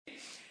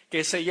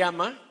que se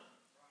llama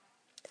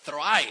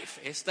Thrive.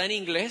 Está en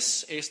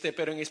inglés,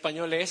 pero en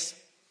español es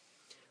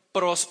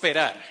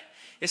prosperar.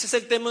 Ese es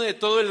el tema de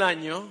todo el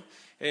año.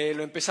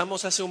 Lo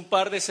empezamos hace un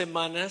par de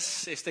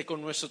semanas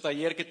con nuestro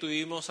taller que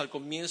tuvimos al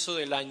comienzo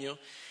del año.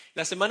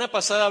 La semana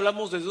pasada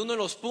hablamos de uno de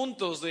los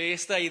puntos de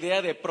esta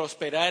idea de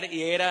prosperar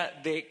y era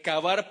de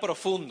cavar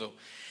profundo.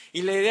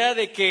 Y la idea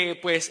de que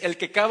pues el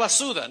que cava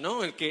suda,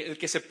 ¿no? El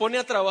que se pone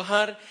a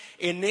trabajar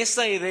en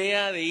esa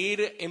idea de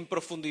ir en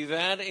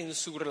profundidad en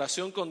su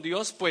relación con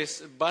Dios,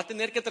 pues va a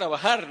tener que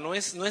trabajar, no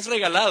es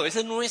regalado, esa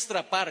es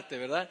nuestra parte,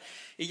 ¿verdad?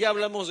 Y ya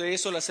hablamos de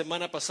eso la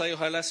semana pasada y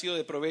ojalá ha sido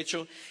de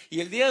provecho.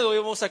 Y el día de hoy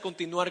vamos a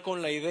continuar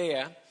con la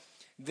idea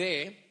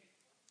de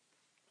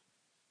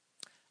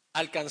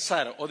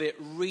alcanzar o de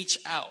reach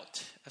out.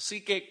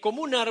 Así que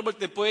como un árbol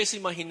te puedes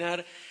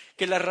imaginar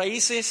que las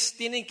raíces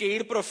tienen que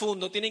ir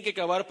profundo, tienen que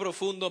cavar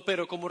profundo,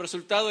 pero como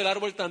resultado el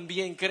árbol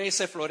también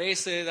crece,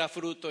 florece, da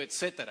fruto,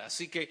 etcétera.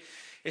 Así que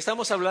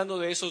estamos hablando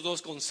de esos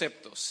dos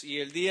conceptos y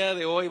el día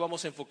de hoy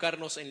vamos a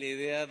enfocarnos en la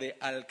idea de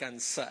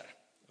alcanzar,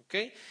 ¿ok?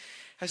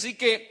 Así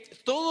que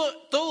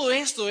todo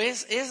esto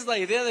es la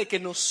idea de que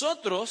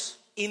nosotros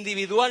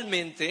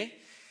individualmente,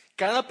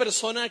 cada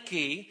persona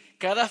aquí,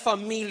 cada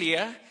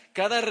familia,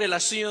 cada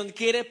relación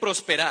quiere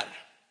prosperar,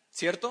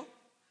 ¿cierto?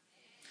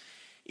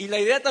 Y la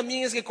idea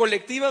también es que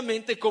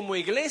colectivamente como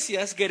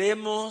iglesias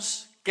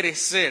queremos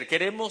crecer,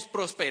 queremos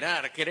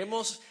prosperar,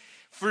 queremos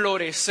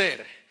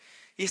florecer.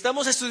 Y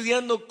estamos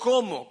estudiando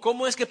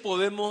cómo es que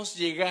podemos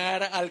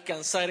llegar a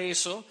alcanzar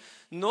eso,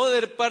 no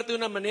de parte de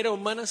una manera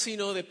humana,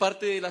 sino de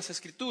parte de las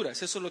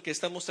Escrituras. Eso es lo que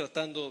estamos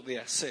tratando de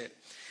hacer.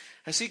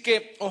 Así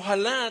que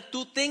ojalá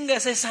tú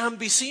tengas esa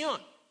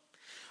ambición,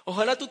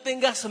 ojalá tú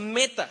tengas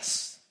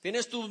metas,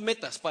 tienes tus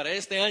metas para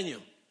este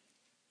año,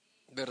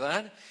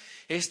 ¿verdad?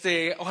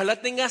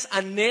 Ojalá tengas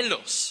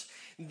anhelos,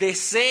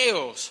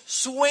 deseos,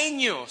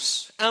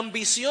 sueños,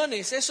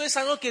 ambiciones. Eso es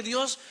algo que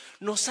Dios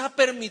nos ha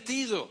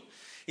permitido.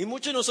 Y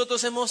muchos de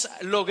nosotros hemos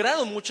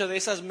logrado muchas de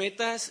esas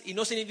metas y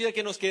no significa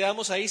que nos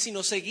quedamos ahí,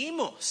 sino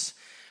seguimos.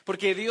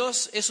 Porque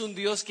Dios es un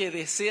Dios que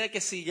desea que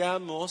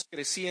sigamos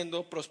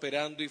creciendo,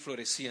 prosperando y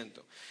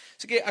floreciendo.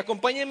 Así que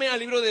acompáñenme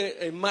al libro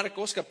de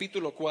Marcos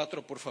capítulo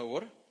 4, por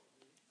favor.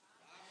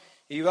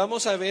 Y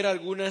vamos a ver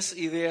algunas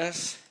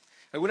ideas,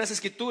 algunas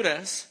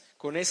escrituras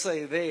con esa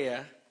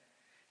idea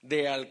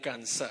de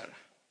alcanzar.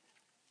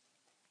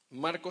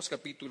 Marcos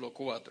capítulo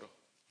 4.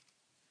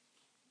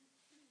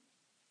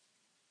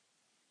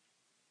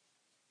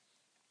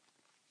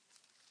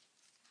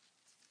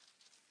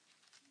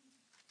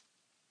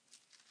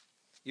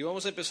 Y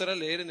vamos a empezar a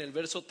leer en el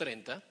verso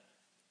 30.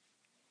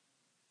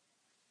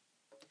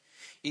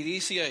 Y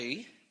dice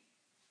ahí,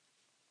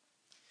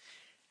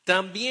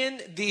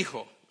 también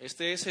dijo,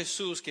 este es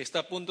Jesús que está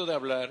a punto de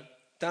hablar,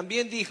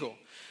 también dijo,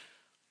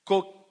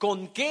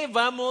 ¿con qué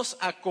vamos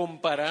a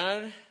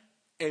comparar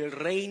el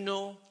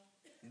reino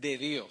de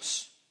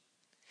Dios?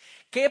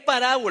 ¿Qué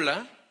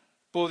parábola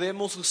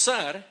podemos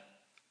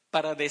usar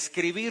para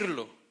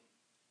describirlo?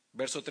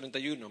 Verso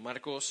 31,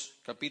 Marcos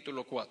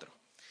capítulo 4.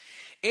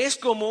 Es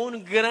como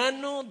un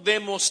grano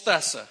de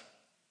mostaza.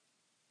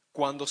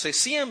 Cuando se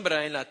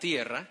siembra en la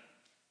tierra,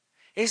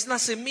 es la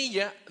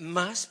semilla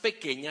más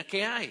pequeña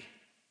que hay.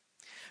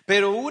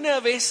 Pero una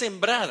vez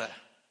sembrada,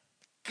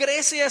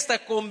 crece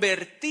hasta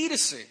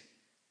convertirse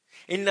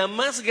en la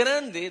más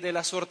grande de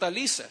las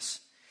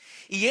hortalizas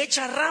y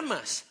echa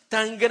ramas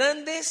tan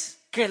grandes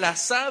que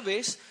las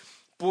aves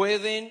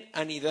pueden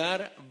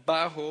anidar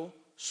bajo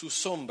su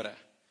sombra.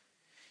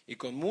 Y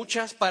con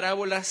muchas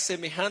parábolas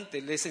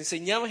semejantes les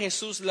enseñaba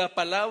Jesús la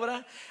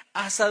palabra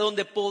hasta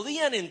donde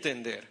podían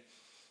entender.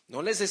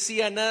 No les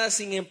decía nada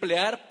sin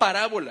emplear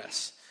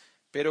parábolas,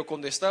 pero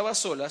cuando estaba a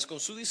solas con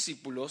sus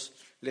discípulos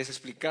les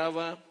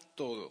explicaba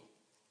todo.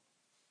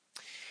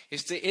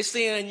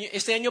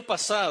 Este año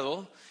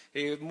pasado,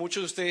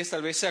 muchos de ustedes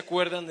tal vez se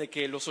acuerdan de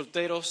que los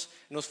solteros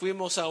nos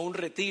fuimos a un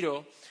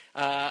retiro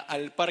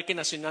al Parque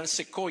Nacional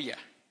Sequoia.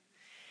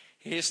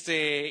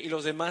 Y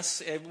los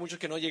demás, muchos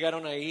que no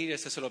llegaron a ir,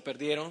 se lo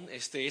perdieron.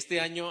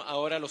 Este año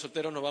ahora los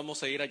solteros nos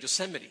vamos a ir a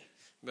Yosemite,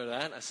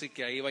 ¿verdad? Así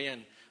que ahí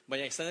vayan,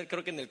 están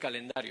creo que en el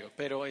calendario.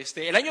 Pero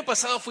el año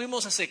pasado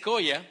fuimos a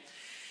Sequoia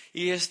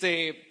y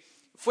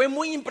fue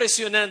muy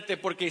impresionante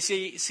porque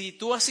si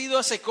tú has ido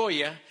a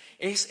Sequoia,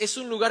 es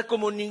un lugar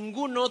como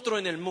ningún otro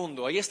en el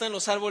mundo. Ahí están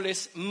los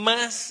árboles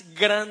más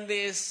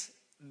grandes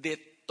de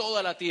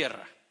toda la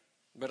tierra,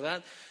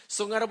 ¿verdad?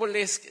 Son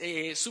árboles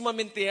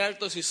sumamente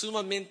altos y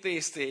sumamente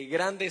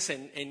grandes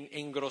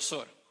en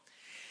grosor.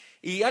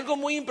 Y algo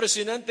muy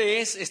impresionante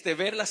es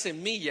ver la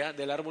semilla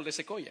del árbol de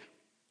secoya.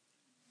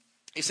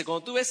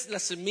 Cuando tú ves la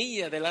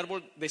semilla del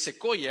árbol de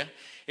secoya,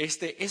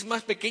 es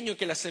más pequeño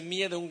que la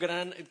semilla de un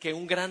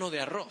grano de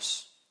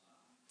arroz.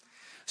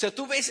 O sea,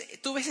 tú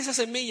ves esa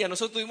semilla,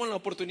 nosotros tuvimos la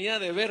oportunidad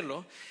de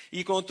verlo,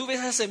 y cuando tú ves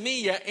esa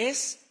semilla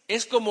es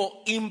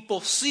como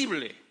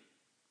imposible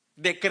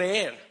de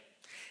creer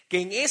que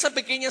en esa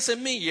pequeña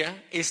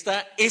semilla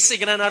está ese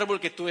gran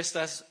árbol que tú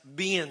estás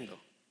viendo.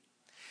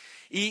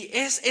 Y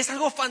es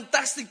algo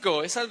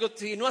fantástico, es algo,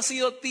 si no has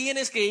ido,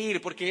 tienes que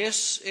ir, porque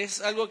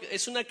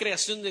es una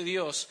creación de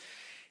Dios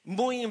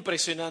muy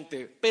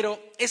impresionante.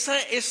 Pero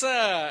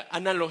esa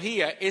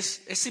analogía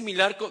es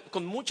similar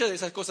con muchas de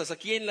esas cosas.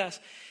 Aquí en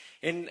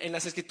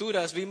las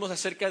Escrituras vimos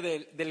acerca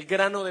del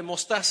grano de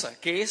mostaza,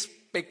 que es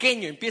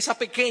pequeño, empieza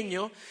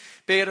pequeño,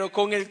 pero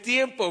con el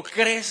tiempo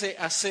crece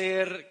a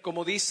ser,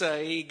 como dice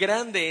ahí,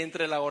 grande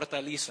entre la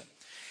hortaliza.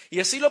 Y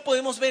así lo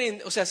podemos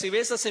ver, o sea, si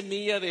ves la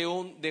semilla de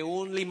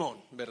un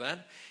limón,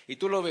 ¿verdad? Y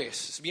tú lo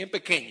ves, es bien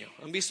pequeño.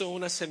 ¿Han visto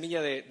una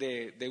semilla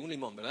de un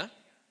limón, verdad?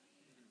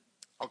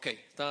 Ok,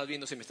 estaba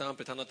viendo si me estaban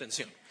prestando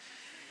atención.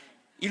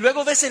 Y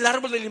luego ves el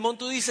árbol de limón,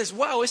 tú dices,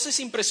 wow, eso es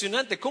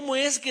impresionante. ¿Cómo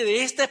es que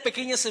de esta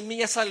pequeña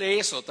semilla sale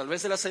eso? Tal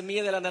vez de la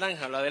semilla de la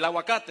naranja, la del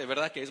aguacate,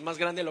 ¿verdad? Que es más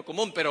grande de lo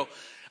común, pero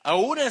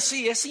aún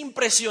así es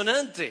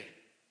impresionante.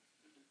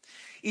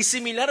 Y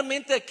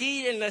similarmente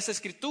aquí en las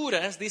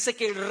Escrituras dice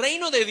que el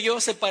reino de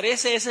Dios se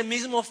parece a ese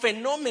mismo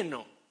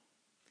fenómeno,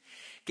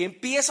 que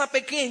empieza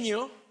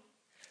pequeño,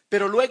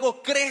 pero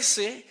luego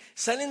crece,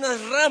 salen las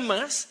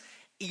ramas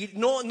y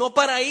no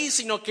para ahí,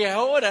 sino que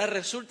ahora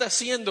resulta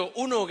siendo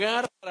un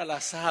hogar para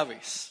las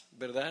aves,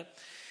 ¿verdad?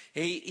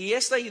 Y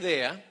esta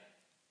idea,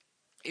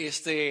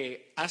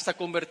 hasta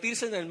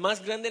convertirse en el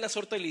más grande de las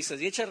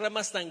hortalizas y echar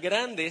ramas tan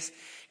grandes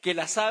que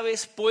las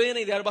aves pueden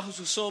idear bajo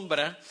su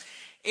sombra,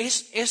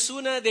 es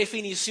una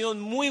definición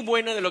muy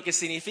buena de lo que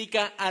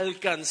significa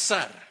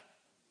alcanzar.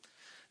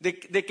 De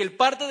que el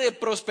parte de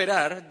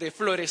prosperar, de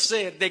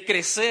florecer, de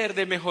crecer,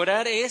 de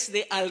mejorar es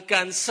de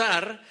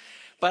alcanzar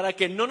para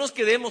que no nos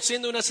quedemos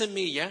siendo una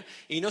semilla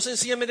y no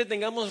sencillamente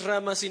tengamos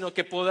ramas, sino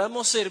que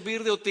podamos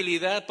servir de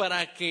utilidad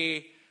para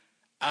que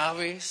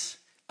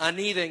aves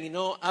aniden, y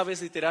no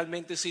aves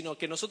literalmente, sino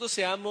que nosotros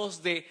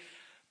seamos de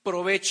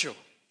provecho,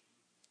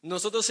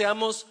 nosotros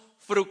seamos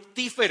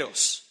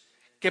fructíferos,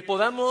 que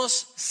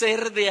podamos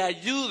ser de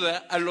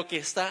ayuda a lo que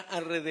está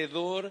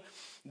alrededor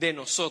de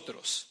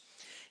nosotros.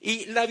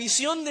 Y la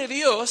visión de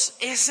Dios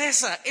es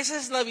esa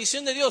es la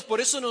visión de Dios. Por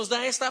eso nos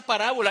da esta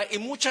parábola y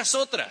muchas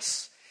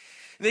otras,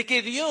 de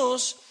que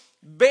Dios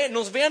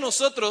nos ve a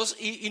nosotros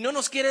y no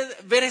nos quiere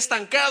ver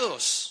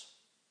estancados.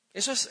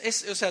 Eso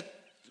o sea,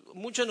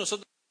 muchos de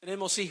nosotros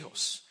tenemos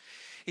hijos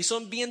y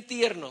son bien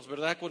tiernos,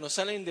 ¿verdad? Cuando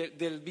salen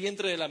del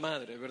vientre de la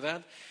madre,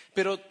 ¿verdad?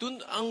 Pero tú,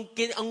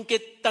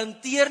 aunque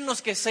tan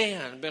tiernos que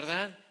sean,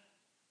 ¿verdad?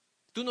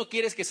 Tú no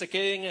quieres que se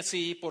queden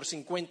así por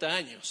 50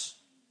 años.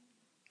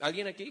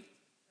 ¿Alguien aquí?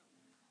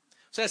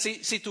 O sea,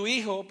 si tu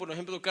hijo, por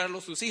ejemplo,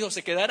 Carlos, tus hijos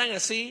se quedaran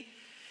así,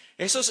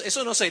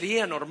 eso no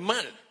sería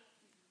normal,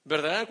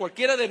 ¿verdad?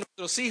 Cualquiera de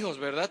nuestros hijos,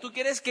 ¿verdad? Tú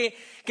quieres que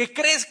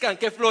crezcan,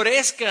 que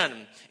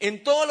florezcan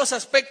en todos los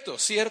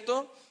aspectos,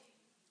 ¿cierto?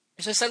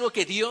 Eso es algo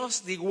que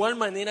Dios de igual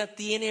manera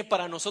tiene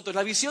para nosotros.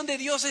 La visión de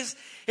Dios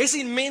es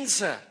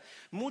inmensa.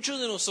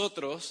 Muchos de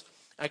nosotros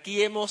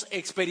aquí hemos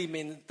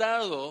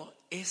experimentado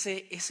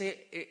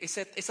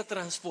esa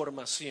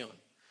transformación.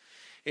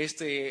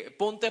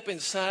 Ponte a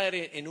pensar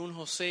en un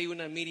José y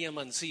una Miriam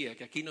Mancía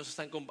que aquí nos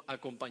están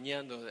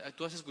acompañando.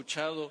 Tú has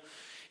escuchado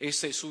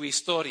su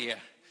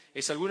historia.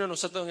 Algunos de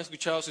nosotros han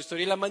escuchado su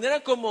historia. Y la manera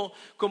como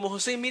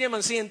José y Miriam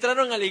Mancía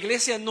entraron a la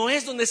iglesia no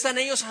es donde están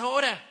ellos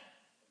ahora.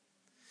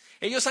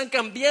 Ellos han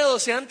cambiado,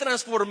 se han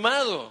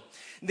transformado.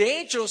 De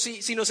hecho,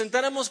 si nos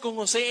sentáramos con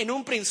José en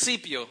un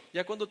principio,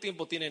 ¿ya cuánto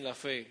tiempo tienen la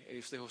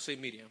fe José y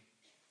Miriam?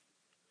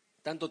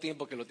 Tanto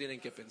tiempo que lo tienen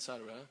que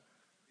pensar, ¿verdad?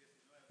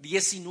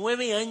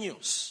 19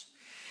 años.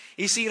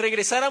 Y si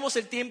regresáramos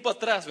el tiempo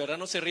atrás, ¿verdad?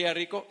 No se ría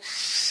Rico,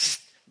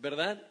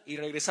 ¿verdad? Y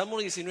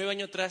regresamos 19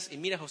 años atrás y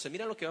mira, José,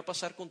 mira lo que va a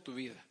pasar con tu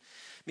vida.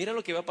 Mira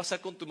lo que va a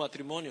pasar con tu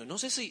matrimonio. No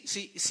sé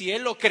si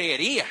él lo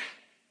creería,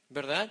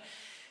 ¿verdad?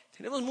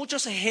 Tenemos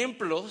muchos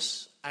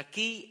ejemplos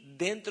aquí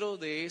dentro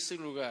de ese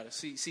lugar.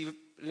 Si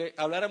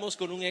habláramos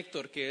con un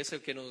Héctor, que es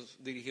el que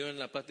nos dirigió en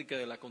la plática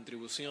de la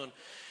contribución,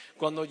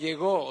 cuando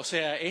llegó, o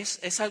sea,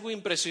 es algo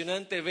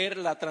impresionante ver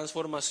la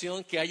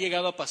transformación que ha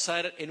llegado a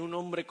pasar en un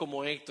hombre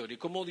como Héctor y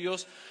cómo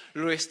Dios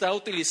lo está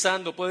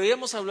utilizando.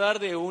 Podríamos hablar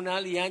de un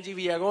Ali Angie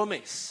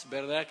Villagómez,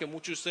 ¿verdad? Que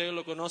muchos de ustedes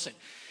lo conocen.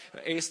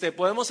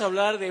 Podemos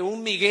hablar de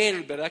un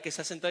Miguel, ¿verdad? Que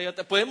se ha sentado allá.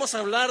 Podemos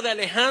hablar de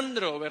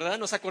Alejandro, ¿verdad?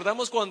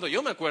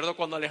 Yo me acuerdo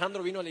cuando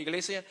Alejandro vino a la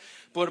iglesia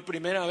por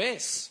primera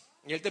vez.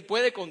 Y él te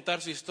puede contar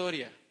su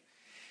historia.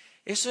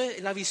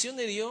 La visión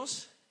de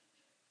Dios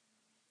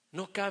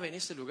no cabe en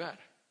este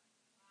lugar.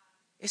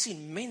 Es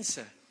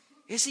inmensa,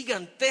 es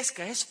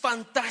gigantesca, es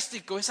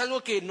fantástico, es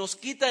algo que nos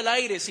quita el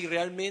aire si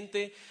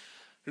realmente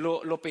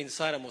lo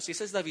pensáramos. Y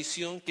esa es la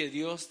visión que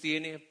Dios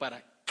tiene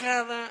para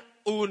cada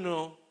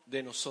uno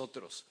de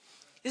nosotros.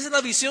 Esa es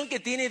la visión que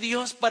tiene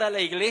Dios para la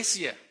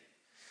iglesia.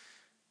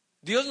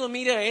 Dios no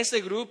mira a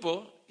este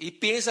grupo y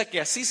piensa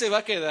que así se va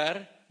a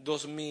quedar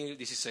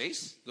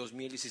 2016,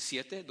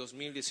 2017,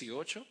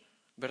 2018,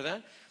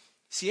 ¿verdad?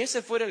 Si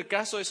ese fuera el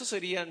caso, eso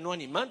sería no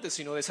animante,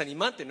 sino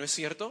desanimante, ¿no es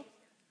cierto?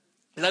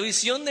 La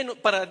visión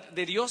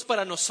de Dios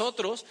para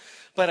nosotros,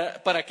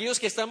 para aquellos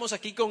que estamos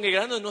aquí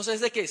congregándonos,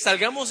 es de que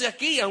salgamos de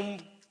aquí,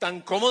 aun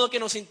tan cómodo que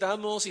nos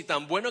sintamos y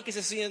tan bueno que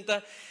se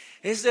sienta,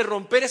 Es de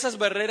romper esas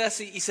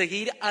barreras y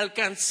seguir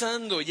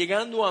alcanzando,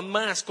 llegando a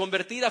más,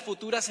 convertir a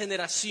futuras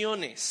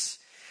generaciones,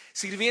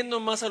 sirviendo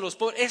más a los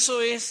pobres.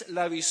 Eso es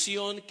la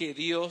visión que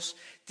Dios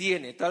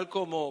tiene, tal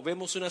como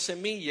vemos una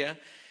semilla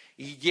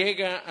y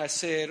llega a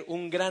ser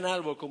un gran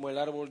árbol como el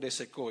árbol de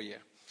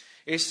secoya.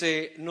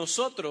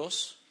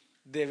 Nosotros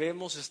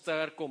debemos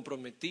estar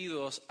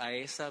comprometidos a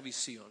esa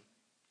visión.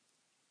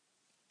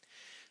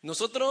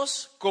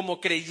 Nosotros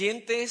como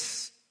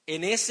creyentes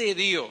en ese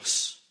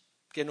Dios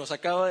que nos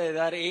acaba de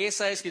dar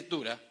esa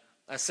escritura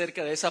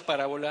acerca de esa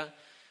parábola,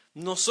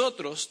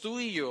 nosotros, tú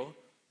y yo,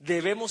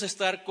 debemos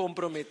estar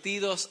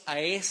comprometidos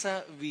a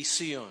esa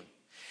visión.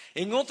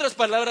 En otras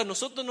palabras,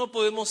 nosotros no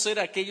podemos ser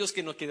aquellos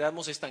que nos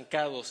quedamos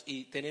estancados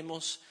y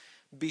tenemos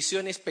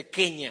visiones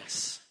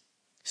pequeñas,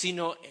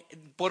 sino,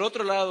 por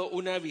otro lado,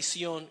 una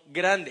visión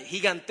grande,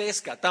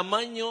 gigantesca,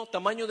 tamaño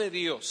de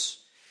Dios.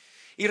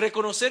 Y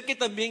reconocer que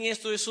también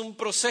esto es un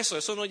proceso,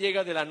 eso no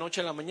llega de la noche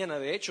a la mañana.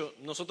 De hecho,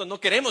 nosotros no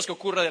queremos que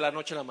ocurra de la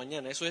noche a la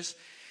mañana. Eso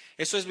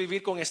es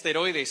vivir con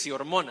esteroides y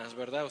hormonas,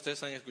 ¿verdad?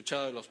 Ustedes han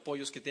escuchado de los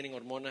pollos que tienen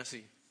hormonas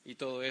y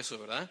todo eso,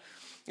 ¿verdad?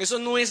 Eso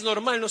no es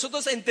normal.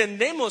 Nosotros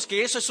entendemos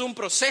que eso es un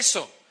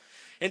proceso.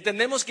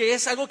 Entendemos que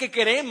es algo que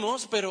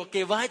queremos, pero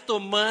que va a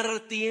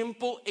tomar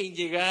tiempo en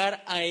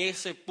llegar a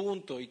ese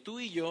punto. Y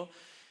tú y yo,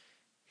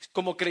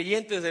 como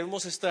creyentes,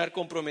 debemos estar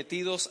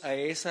comprometidos a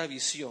esa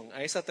visión,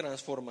 a esa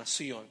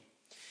transformación.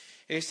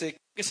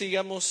 Que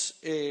sigamos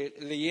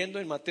leyendo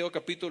en Mateo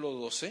capítulo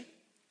 12.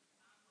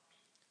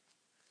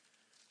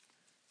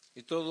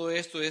 Y todo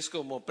esto es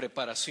como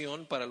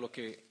preparación para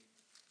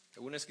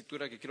una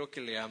escritura que quiero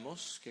que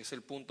leamos, que es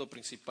el punto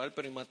principal.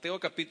 Pero en Mateo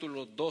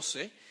capítulo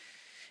 12,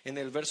 en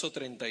el verso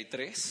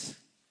 33,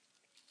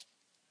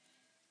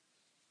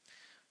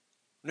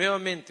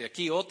 nuevamente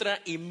aquí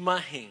otra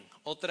imagen,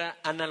 otra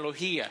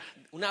analogía,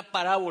 una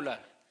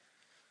parábola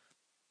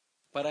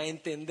para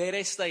entender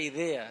esta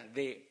idea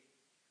de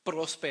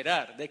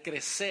prosperar, de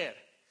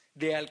crecer,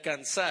 de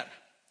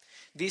alcanzar.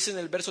 Dice en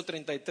el verso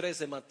 33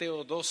 de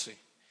Mateo 12,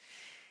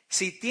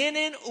 si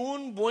tienen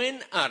un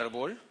buen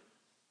árbol,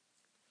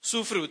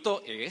 su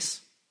fruto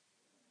es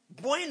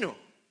bueno.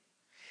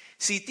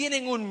 Si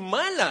tienen un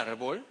mal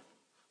árbol,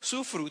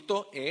 su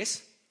fruto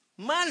es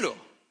malo.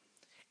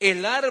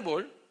 El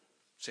árbol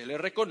se le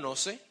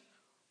reconoce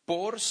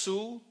por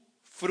su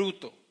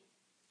fruto.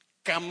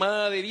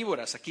 Camada de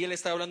víboras. Aquí él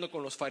está hablando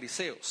con los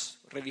fariseos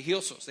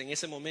religiosos en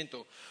ese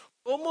momento.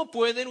 ¿Cómo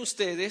pueden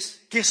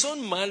ustedes, que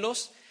son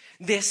malos,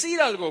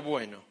 decir algo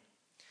bueno?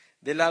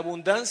 De la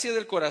abundancia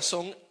del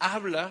corazón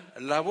habla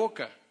la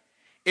boca.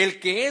 El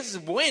que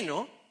es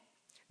bueno,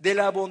 de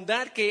la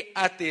bondad que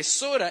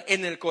atesora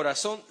en el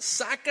corazón,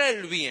 saca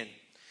el bien.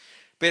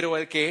 Pero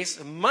el que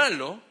es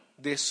malo,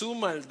 de su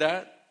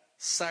maldad,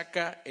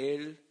 saca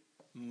el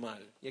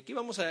mal. Y aquí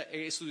vamos a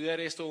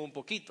estudiar esto un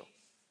poquito.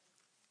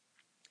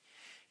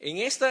 En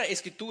esta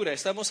escritura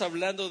estamos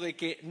hablando de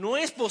que no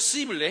es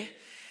posible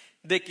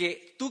de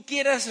que tú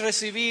quieras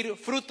recibir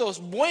frutos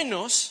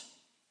buenos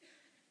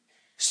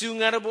si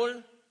un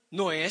árbol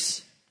no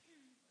es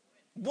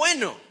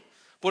bueno.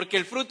 Porque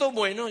el fruto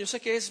bueno, yo sé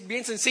que es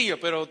bien sencillo,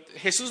 pero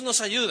Jesús nos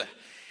ayuda.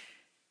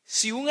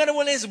 Si un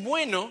árbol es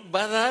bueno,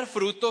 va a dar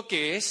fruto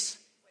que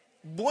es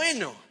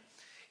bueno.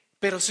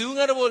 Pero si un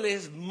árbol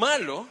es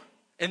malo,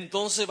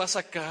 entonces va a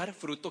sacar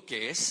fruto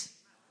que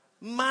es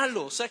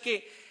malo. O sea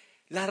que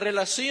la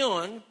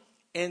relación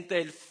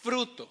entre el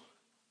fruto,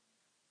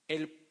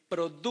 el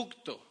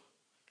producto,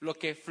 lo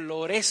que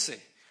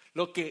florece,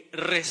 lo que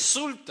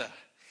resulta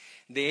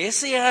de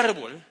ese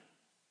árbol,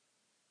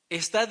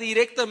 está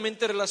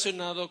directamente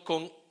relacionado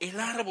con el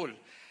árbol,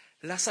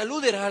 la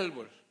salud del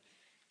árbol.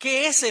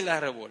 ¿Qué es el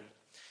árbol?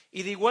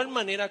 Y de igual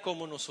manera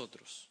como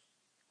nosotros.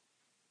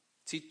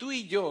 Si tú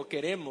y yo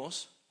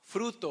queremos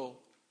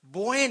fruto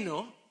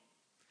bueno,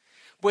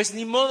 pues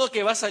ni modo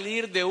que va a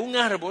salir de un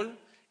árbol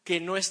que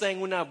no está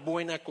en una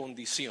buena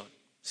condición,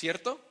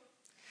 ¿cierto?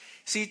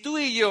 Si tú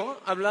y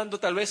yo, hablando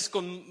tal vez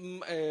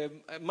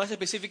más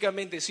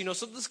específicamente, si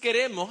nosotros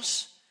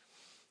queremos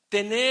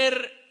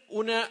tener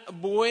una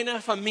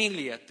buena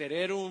familia,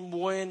 tener un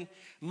buen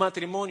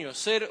matrimonio,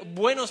 ser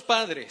buenos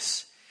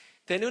padres,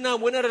 tener una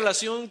buena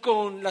relación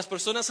con las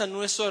personas a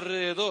nuestro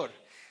alrededor,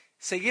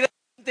 seguir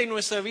adelante en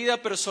nuestra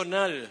vida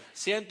personal,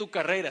 sea en tu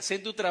carrera, sea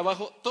en tu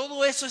trabajo,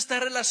 todo eso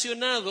está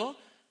relacionado,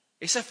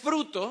 ese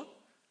fruto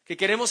que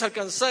queremos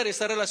alcanzar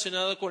está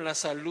relacionado con la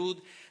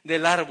salud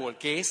del árbol,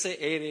 que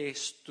ese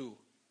eres tú.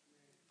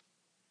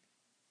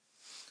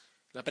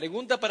 La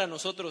pregunta para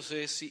nosotros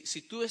es,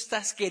 si tú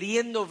estás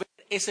queriendo ver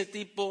ese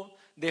tipo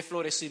de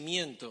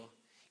florecimiento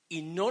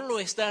y no lo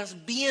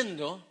estás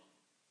viendo,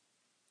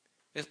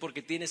 es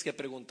porque tienes que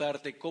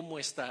preguntarte cómo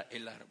está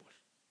el árbol.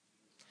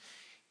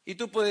 Y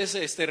tú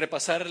puedes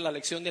repasar la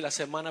lección de la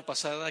semana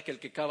pasada, que el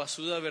que cava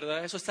suda,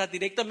 ¿verdad? Eso está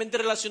directamente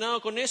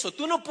relacionado con eso.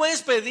 Tú no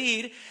puedes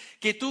pedir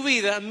que tu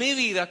vida, mi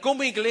vida,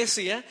 como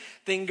iglesia,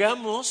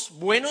 tengamos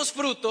buenos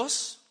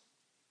frutos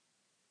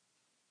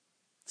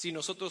si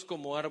nosotros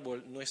como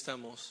árbol no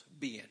estamos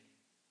bien,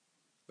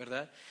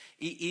 ¿verdad?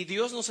 Y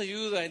Dios nos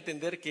ayuda a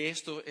entender que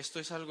esto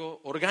es algo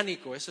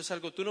orgánico, esto es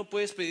algo, tú no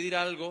puedes pedir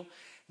algo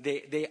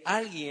de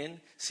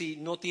alguien si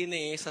no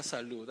tiene esa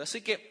salud.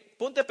 Así que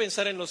ponte a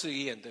pensar en lo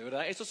siguiente,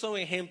 ¿verdad? Estos son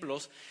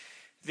ejemplos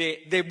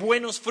de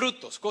buenos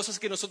frutos, cosas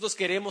que nosotros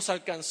queremos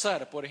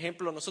alcanzar. Por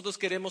ejemplo, nosotros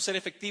queremos ser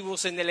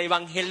efectivos en el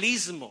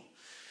evangelismo.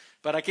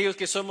 Para aquellos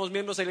que somos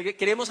miembros de la iglesia,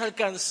 queremos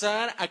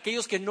alcanzar a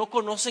aquellos que no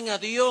conocen a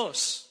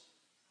Dios,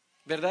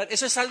 ¿verdad?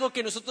 Eso es algo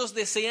que nosotros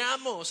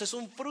deseamos, es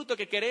un fruto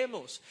que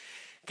queremos.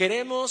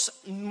 Queremos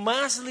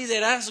más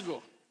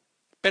liderazgo,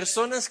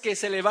 personas que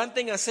se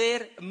levanten a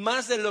hacer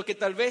más de lo que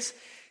tal vez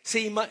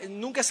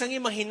nunca se han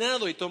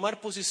imaginado y tomar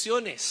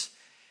posiciones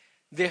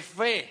de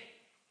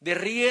fe, de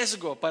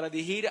riesgo para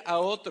dirigir a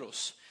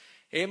otros.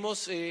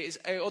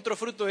 Otro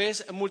fruto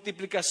es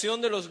multiplicación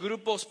de los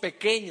grupos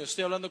pequeños,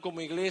 estoy hablando como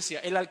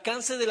iglesia, el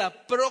alcance de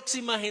la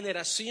próxima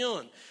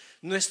generación,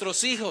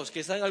 nuestros hijos,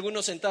 que están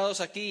algunos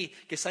sentados aquí,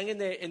 que están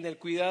en el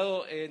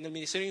cuidado, en el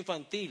ministerio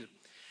infantil,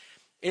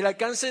 el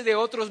alcance de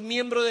otros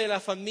miembros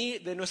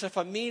de nuestra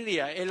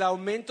familia, el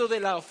aumento de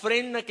la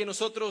ofrenda que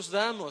nosotros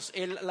damos,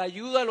 la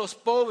ayuda a los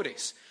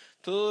pobres,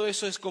 todo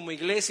eso es como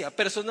iglesia.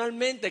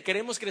 Personalmente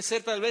queremos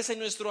crecer tal vez en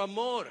nuestro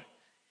amor,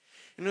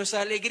 en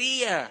nuestra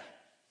alegría,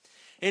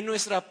 en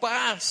nuestra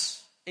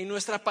paz, en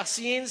nuestra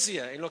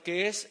paciencia, en lo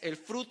que es el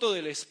fruto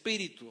del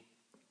Espíritu.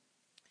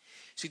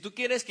 Si tú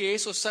quieres que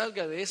eso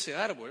salga de ese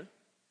árbol,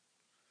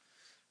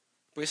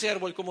 pues ese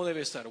árbol, ¿cómo debe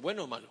estar?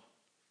 ¿Bueno o malo?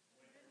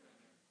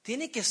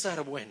 Tiene que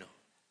estar bueno.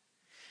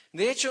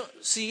 De hecho,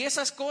 si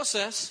esas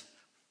cosas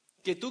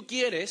que tú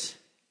quieres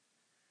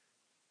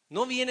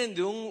no vienen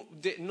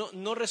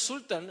no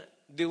resultan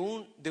de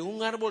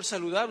un árbol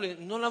saludable,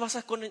 no la vas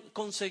a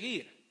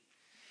conseguir.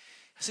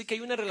 Así que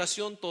hay una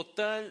relación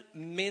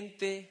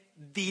totalmente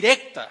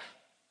directa.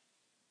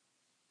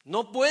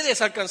 No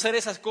puedes alcanzar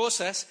esas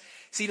cosas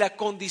si la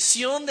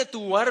condición de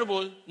tu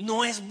árbol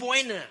no es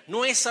buena,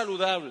 no es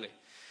saludable.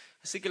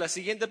 Así que la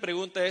siguiente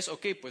pregunta es,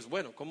 pues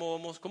bueno,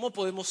 ¿cómo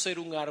podemos ser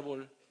un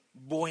árbol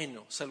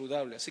bueno,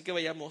 saludable? Así que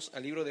vayamos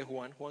al libro de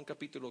Juan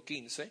capítulo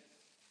 15.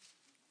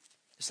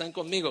 ¿Están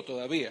conmigo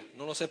todavía?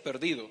 No los he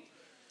perdido.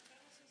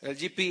 El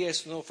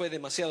GPS no fue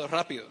demasiado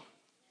rápido,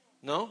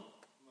 ¿no?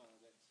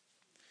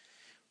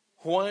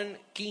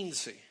 Juan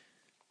 15.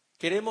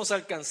 Queremos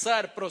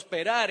alcanzar,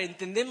 prosperar,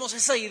 entendemos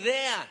esa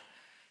idea.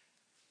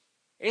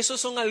 Esos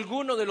son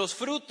algunos de los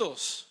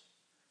frutos.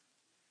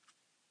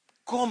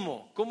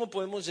 ¿Cómo? ¿Cómo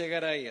podemos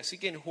llegar ahí? Así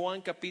que en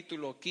Juan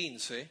capítulo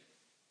 15,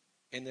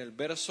 en el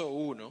verso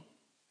 1,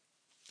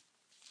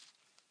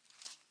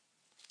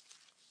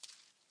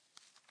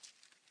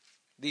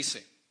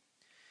 dice,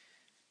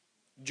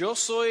 yo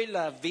soy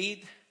la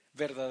vid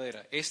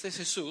verdadera. Este es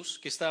Jesús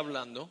que está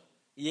hablando.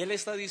 Y Él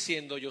está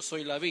diciendo, yo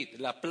soy la vid,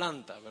 la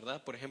planta,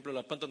 ¿verdad? Por ejemplo,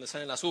 la planta donde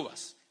salen las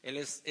uvas. Él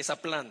es esa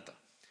planta.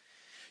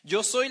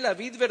 Yo soy la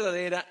vid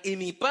verdadera y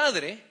mi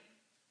Padre,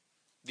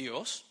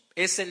 Dios,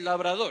 es el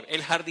labrador,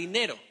 el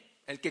jardinero,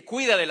 el que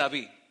cuida de la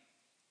vid.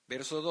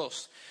 Verso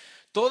 2.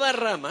 Toda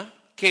rama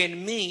que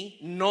en mí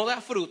no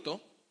da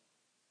fruto,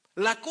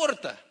 la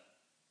corta.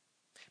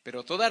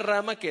 Pero toda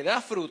rama que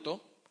da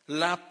fruto,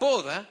 la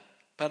poda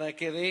para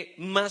que dé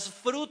más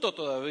fruto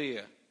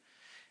todavía.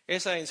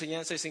 Esa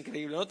enseñanza es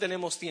increíble, no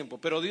tenemos tiempo,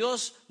 pero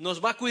Dios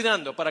nos va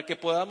cuidando para que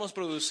podamos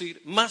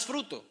producir más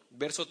fruto.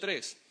 Verso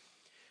 3.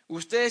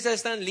 Ustedes ya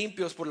están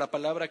limpios por la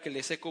palabra que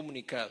les he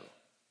comunicado.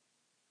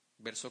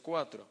 Verso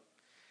 4.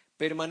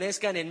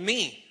 Permanezcan en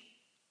mí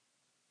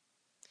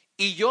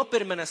y yo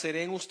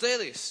permaneceré en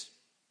ustedes.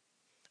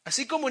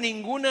 Así como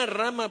ninguna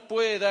rama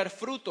puede dar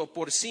fruto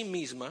por sí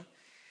misma,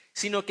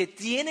 sino que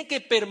tiene que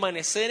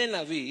permanecer en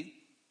la vid,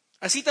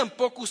 así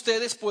tampoco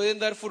ustedes pueden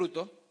dar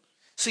fruto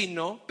si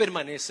no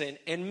permanecen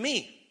en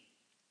mí.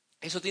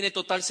 Eso tiene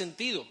total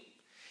sentido.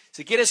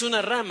 Si quieres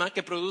una rama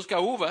que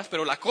produzca uvas,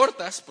 pero la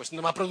cortas, pues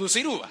no va a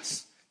producir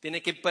uvas.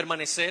 Tiene que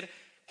permanecer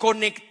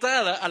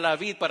conectada a la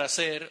vid para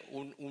ser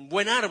un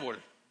buen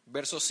árbol.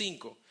 Verso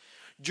 5.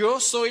 Yo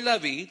soy la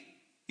vid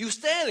y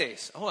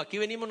ustedes, aquí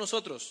venimos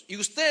nosotros, y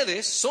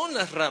ustedes son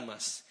las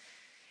ramas.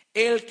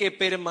 El que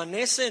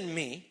permanece en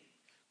mí,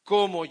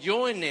 como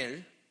yo en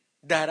él,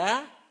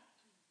 dará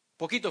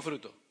poquito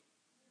fruto,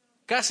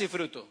 casi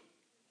fruto.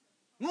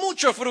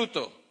 Mucho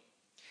fruto.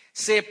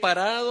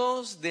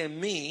 Separados de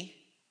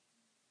mí,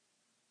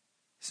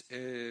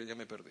 ya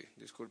me perdí,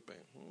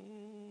 disculpen.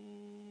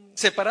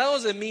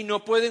 Separados de mí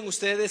no pueden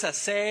ustedes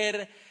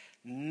hacer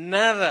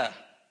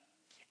nada.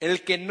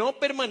 El que no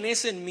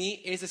permanece en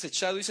mí es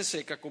desechado y se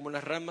seca como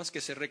las ramas que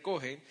se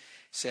recogen,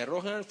 se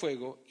arrojan al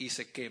fuego y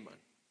se queman.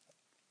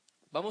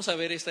 Vamos a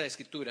ver esta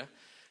escritura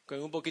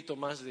con un poquito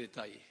más de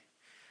detalle.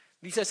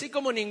 Dice, así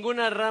como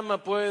ninguna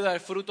rama puede dar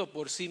fruto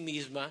por sí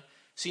misma,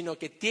 sino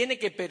que tiene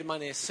que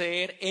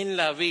permanecer en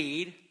la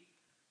vid,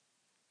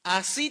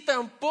 así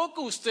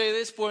tampoco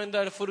ustedes pueden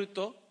dar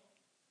fruto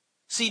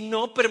si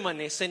no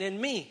permanecen en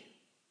mí.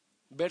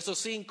 Verso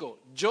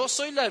 5, yo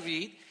soy la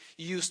vid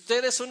y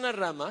ustedes son las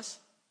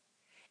ramas.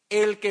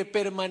 El que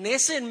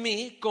permanece en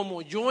mí,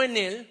 como yo en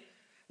él,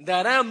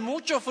 dará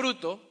mucho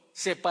fruto,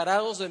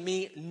 separados de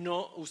mí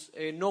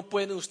no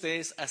pueden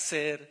ustedes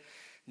hacer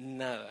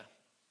nada.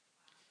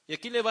 Y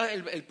aquí le va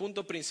el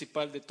punto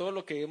principal de todo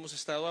lo que hemos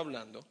estado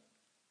hablando.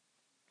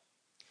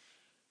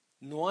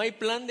 No hay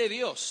plan de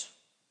Dios,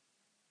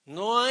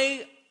 no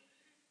hay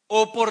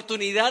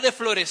oportunidad de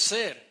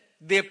florecer,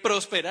 de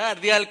prosperar,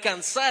 de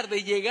alcanzar,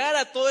 de llegar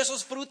a todos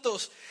esos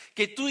frutos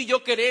que tú y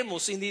yo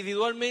queremos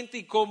individualmente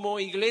y como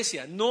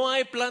iglesia. No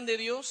hay plan de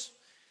Dios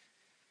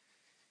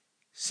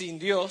sin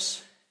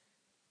Dios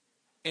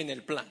en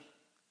el plan.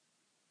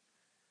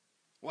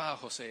 Wow,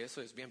 José,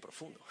 eso es bien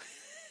profundo.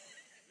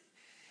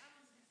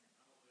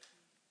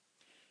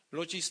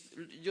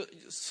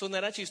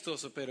 Sonará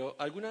chistoso, pero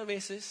algunas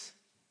veces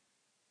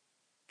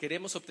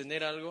queremos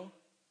obtener algo,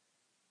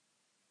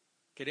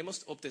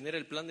 queremos obtener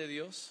el plan de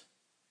Dios,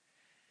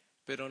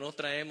 pero no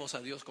traemos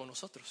a Dios con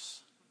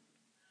nosotros.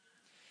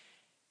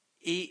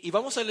 Y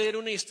vamos a leer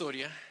una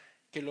historia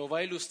que lo va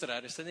a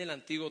ilustrar, está en el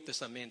Antiguo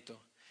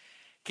Testamento,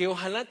 que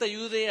ojalá te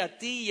ayude a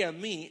ti y a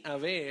mí a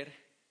ver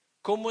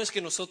cómo es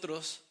que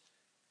nosotros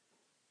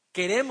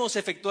queremos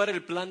efectuar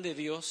el plan de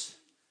Dios,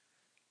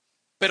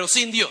 pero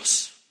sin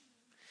Dios.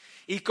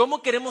 Y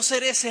cómo queremos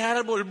ser ese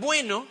árbol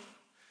bueno,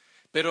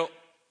 pero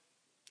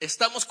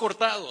estamos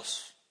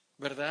cortados,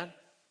 ¿verdad?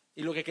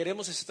 Y lo que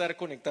queremos es estar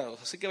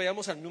conectados. Así que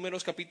vayamos al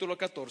Números capítulo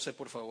 14,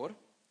 por favor.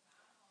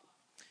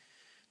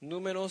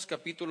 Números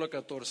capítulo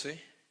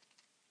 14.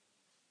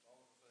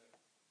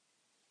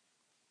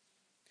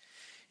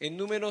 En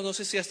Números, no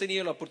sé si has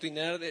tenido la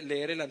oportunidad de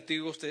leer el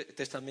Antiguo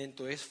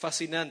Testamento. Es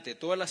fascinante,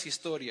 todas las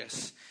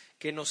historias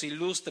que nos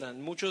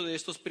ilustran muchos de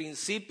estos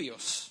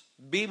principios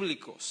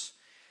bíblicos.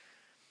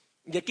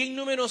 Y aquí en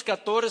Números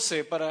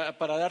 14, para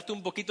darte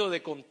un poquito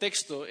de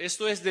contexto,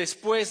 esto es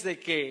después de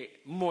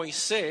que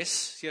Moisés,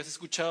 si has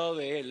escuchado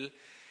de él,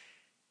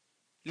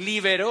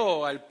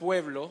 liberó al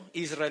pueblo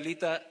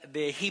israelita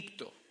de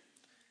Egipto.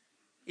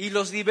 Y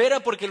los libera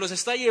porque los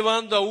está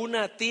llevando a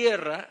una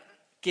tierra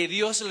que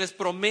Dios les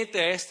promete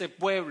a este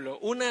pueblo,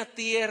 una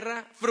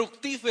tierra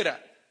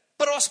fructífera,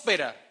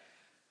 próspera,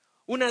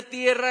 una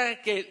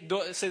tierra que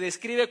se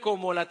describe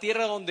como la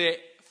tierra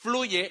donde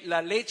fluye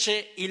la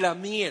leche y la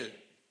miel.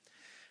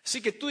 Así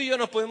que tú y yo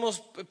nos podemos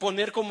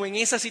poner como en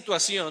esa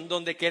situación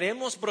donde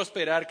queremos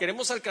prosperar,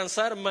 queremos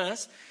alcanzar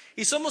más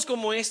y somos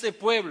como este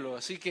pueblo.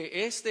 Así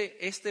que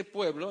este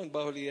pueblo,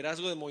 bajo el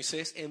liderazgo de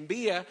Moisés,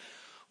 envía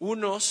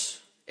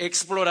unos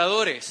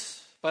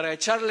exploradores para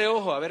echarle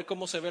ojo a ver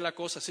cómo se ve la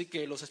cosa. Así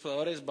que los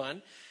exploradores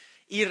van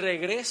y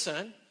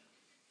regresan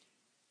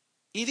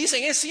y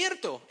dicen, es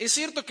cierto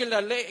que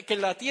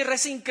la tierra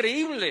es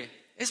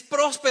increíble, es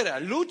próspera,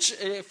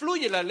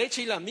 fluye la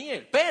leche y la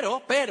miel,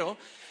 pero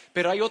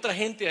hay otra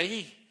gente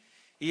ahí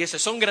y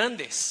son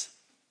grandes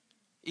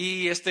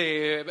y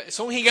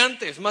son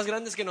gigantes, más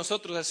grandes que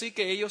nosotros. Así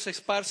que ellos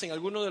esparcen,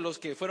 algunos de los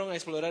que fueron a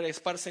explorar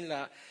esparcen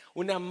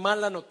una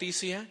mala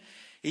noticia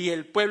y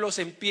el pueblo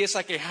se empieza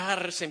a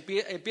quejar,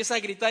 empieza a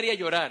gritar y a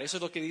llorar. Eso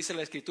es lo que dice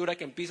la Escritura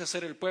que empieza a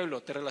hacer el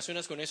pueblo. ¿Te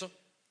relacionas con eso?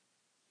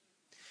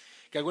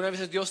 Que algunas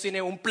veces Dios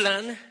tiene un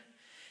plan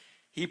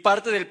y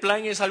parte del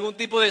plan es algún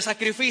tipo de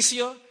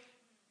sacrificio.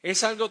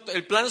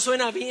 El plan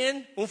suena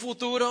bien, un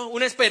futuro,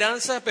 una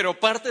esperanza, pero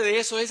parte de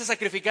eso es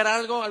sacrificar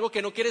algo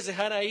que no quieres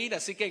dejar a ir.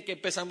 Así que, ¿qué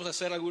empezamos a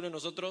hacer algunos de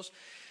nosotros?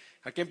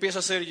 ¿A qué empiezo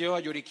a hacer yo?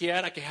 A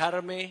lloriquear, a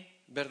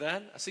quejarme,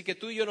 ¿verdad? Así que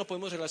tú y yo nos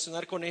podemos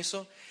relacionar con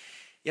eso.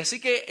 Y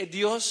así que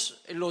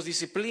Dios los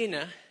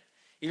disciplina,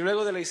 y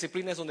luego de la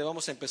disciplina es donde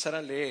vamos a empezar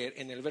a leer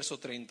en el verso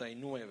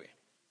 39.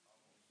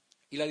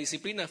 Y la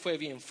disciplina fue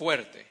bien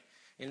fuerte.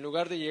 En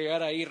lugar de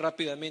llegar ahí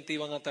rápidamente,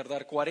 iban a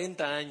tardar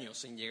 40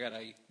 años en llegar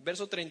ahí.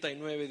 Verso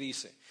 39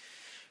 dice,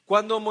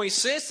 cuando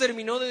Moisés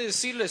terminó de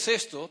decirles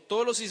esto,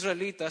 todos los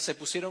israelitas se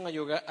pusieron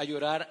a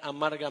llorar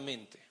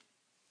amargamente.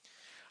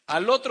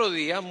 Al otro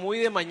día, muy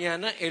de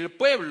mañana, el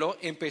pueblo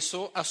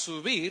empezó a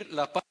subir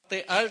la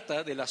parte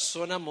alta de la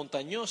zona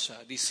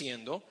montañosa,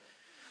 diciendo,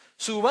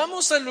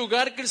 subamos al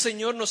lugar que el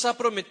Señor nos ha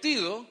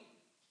prometido,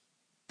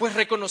 pues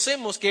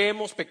reconocemos que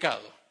hemos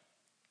pecado.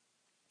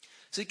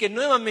 Así que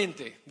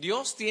nuevamente,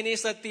 Dios tiene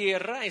esta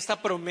tierra,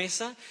 esta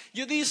promesa.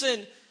 Ellos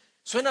dicen,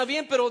 suena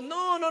bien, pero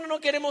no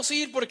queremos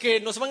ir porque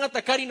nos van a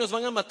atacar y nos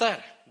van a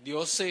matar.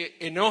 Dios se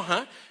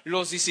enoja,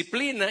 los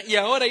disciplina y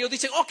ahora ellos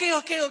dicen, ok,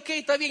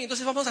 está bien,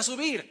 entonces vamos a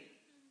subir.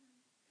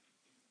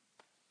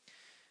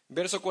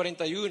 Verso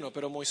 41,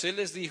 pero Moisés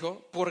les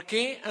dijo, ¿por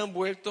qué han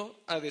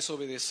vuelto a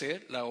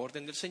desobedecer la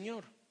orden del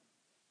Señor?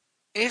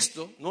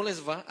 Esto no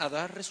les va a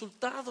dar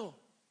resultado,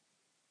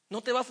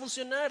 no te va a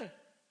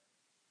funcionar.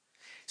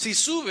 Si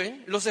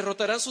suben, los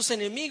derrotarán sus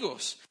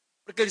enemigos,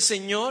 porque el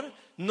Señor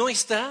no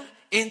está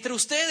entre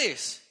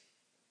ustedes.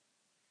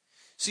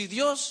 Si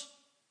Dios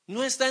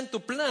no está en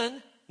tu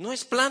plan, no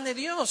es plan de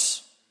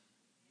Dios.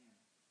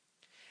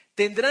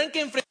 Tendrán que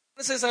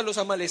enfrentarse a los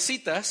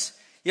amalecitas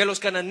y a los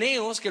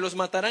cananeos que los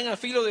matarán a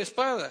filo de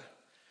espada.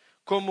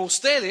 Como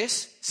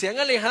ustedes se han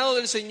alejado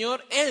del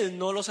Señor, Él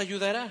no los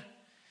ayudará.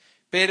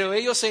 Pero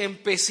ellos se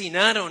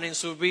empecinaron en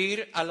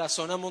subir a la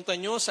zona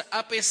montañosa,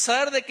 a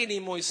pesar de que ni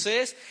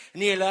Moisés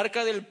ni el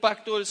arca del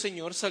pacto del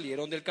Señor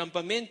salieron del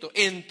campamento.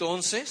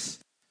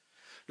 Entonces,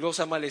 los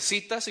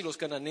amalecitas y los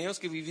cananeos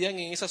que vivían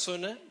en esa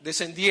zona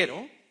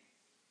descendieron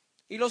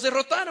y los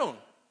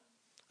derrotaron,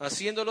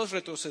 haciéndolos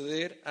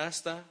retroceder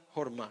hasta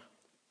Jormá.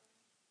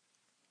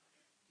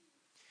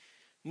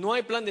 No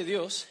hay plan de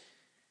Dios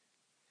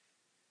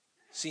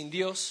sin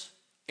Dios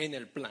en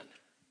el plan.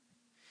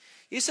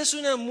 Y esa es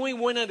una muy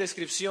buena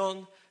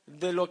descripción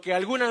de lo que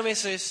algunas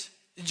veces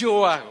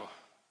yo hago.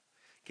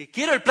 Que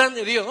quiero el plan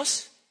de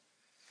Dios,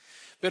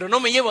 pero no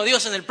me llevo a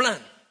Dios en el plan.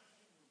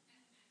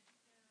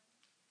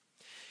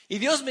 Y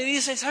Dios me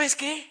dice, ¿sabes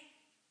qué?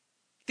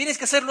 Tienes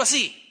que hacerlo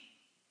así.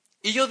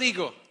 Y yo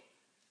digo,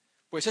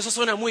 pues eso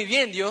suena muy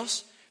bien,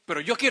 Dios,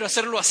 pero yo quiero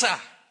hacerlo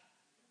asá.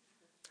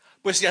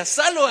 Pues si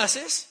asá lo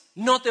haces,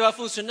 no te va a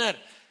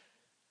funcionar.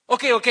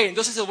 Ok,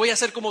 entonces lo voy a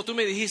hacer como tú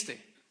me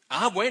dijiste.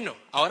 Ah, bueno,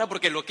 ahora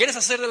porque lo quieres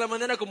hacer de la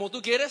manera como tú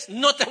quieres,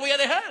 no te voy a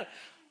dejar,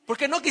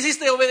 porque no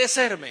quisiste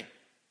obedecerme.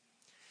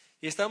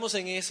 Y estamos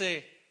en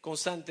ese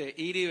constante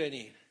ir y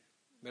venir,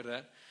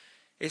 ¿verdad?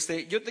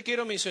 Yo te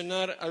quiero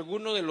mencionar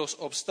algunos de los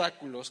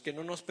obstáculos que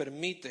no nos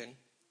permiten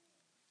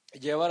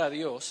llevar a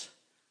Dios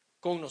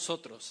con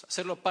nosotros,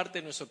 hacerlo parte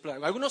de nuestro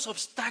plan. Algunos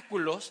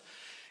obstáculos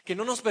que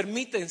no nos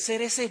permiten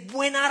ser ese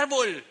buen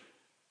árbol,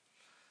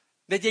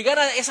 de llegar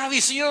a esa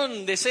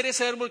visión de ser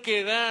ese árbol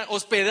que da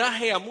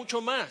hospedaje a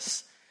mucho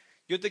más.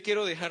 Yo te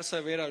quiero dejar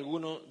saber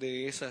alguno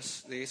de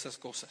esas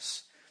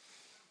cosas.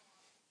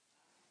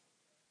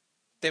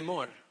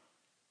 Temor.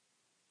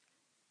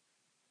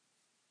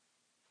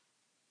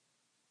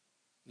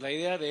 La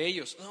idea de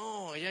ellos,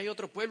 no, allá hay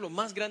otro pueblo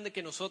más grande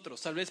que nosotros.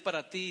 Tal vez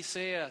para ti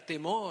sea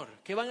temor.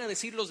 ¿Qué van a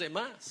decir los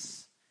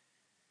demás?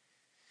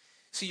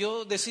 Si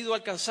yo decido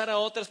alcanzar a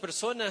otras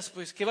personas,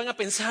 pues ¿qué van a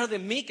pensar de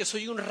mí? Que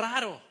soy un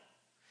raro.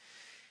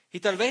 Y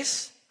tal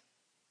vez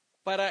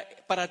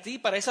para ti,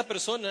 para esa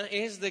persona,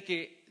 es de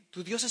que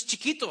tu Dios es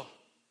chiquito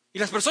y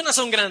las personas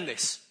son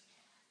grandes.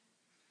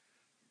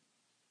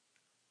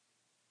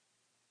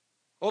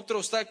 Otro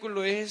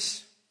obstáculo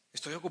es,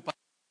 estoy ocupado.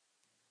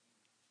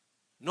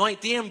 No hay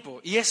tiempo.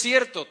 Y es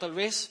cierto, tal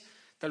vez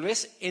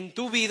en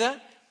tu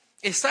vida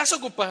estás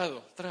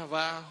ocupado.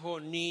 Trabajo,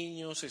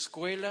 niños,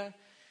 escuela,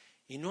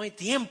 y no hay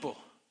tiempo.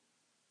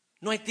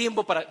 No hay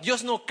tiempo para...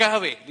 Dios no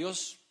cabe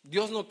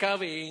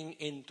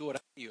en tu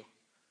horario.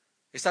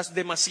 Estás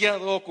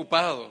demasiado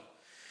ocupado.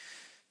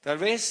 Tal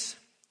vez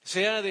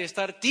sea de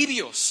estar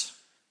tibios.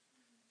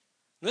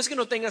 No es que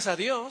no tengas a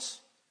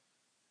Dios,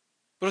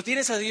 pero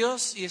tienes a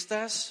Dios y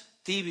estás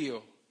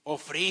tibio o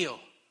frío.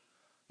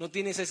 No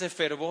tienes ese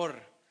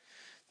fervor.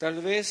 Tal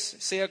vez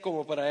sea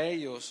como para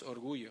ellos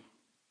orgullo,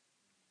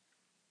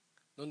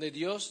 donde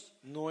Dios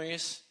no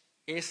es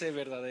ese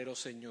verdadero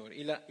Señor.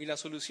 Y la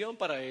solución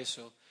para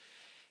eso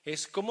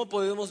es cómo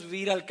podemos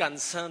vivir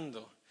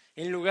alcanzando,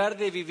 en lugar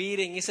de vivir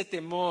en ese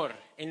temor,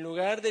 en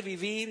lugar de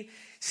vivir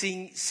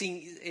sin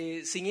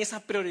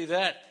esa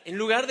prioridad, en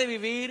lugar de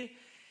vivir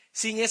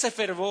sin ese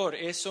fervor,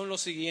 son lo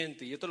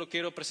siguiente. Yo te lo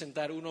quiero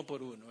presentar uno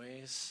por uno.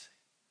 Es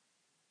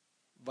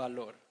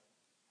valor.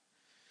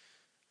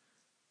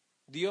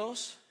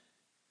 Dios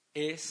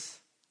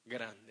es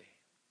grande.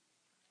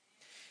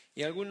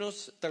 Y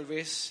algunos tal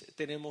vez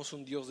tenemos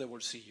un Dios de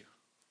bolsillo.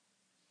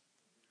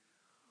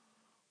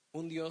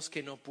 Un Dios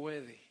que no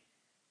puede.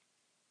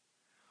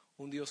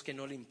 Un Dios que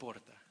no le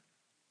importa.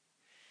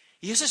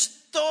 Y eso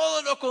es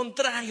todo lo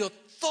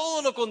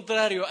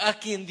contrario a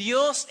quien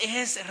Dios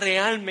es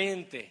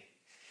realmente.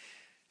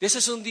 Ese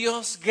es un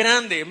Dios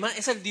grande,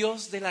 es el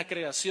Dios de la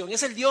creación,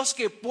 es el Dios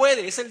que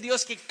puede, es el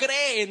Dios que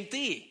cree en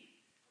ti.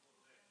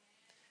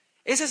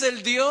 Ese es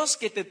el Dios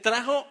que te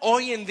trajo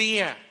hoy en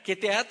día, que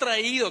te ha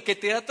traído, que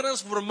te ha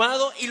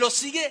transformado y lo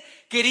sigue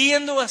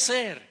queriendo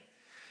hacer.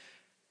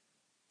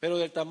 Pero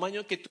del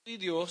tamaño que tú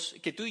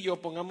y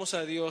yo pongamos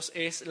a Dios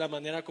es la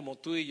manera como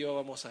tú y yo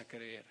vamos a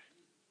creer.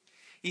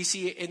 Y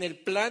si en el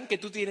plan que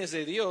tú tienes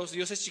de Dios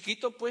es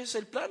chiquito, pues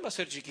el plan va a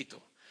ser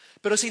chiquito.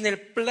 Pero si en el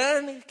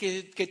plan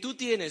que tú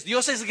tienes,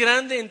 Dios es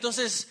grande,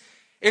 entonces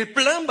el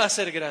plan va a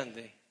ser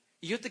grande.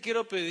 Y yo te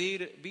quiero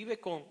pedir,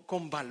 vive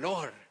con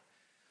valor.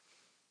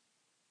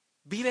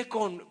 Vive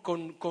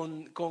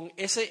con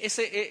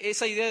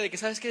esa idea de que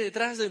sabes que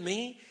detrás de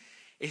mí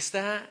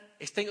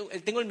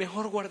tengo el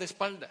mejor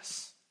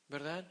guardaespaldas,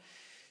 ¿verdad?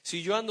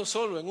 Si yo ando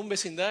solo en un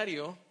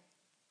vecindario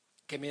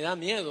que me da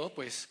miedo,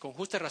 pues con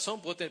justa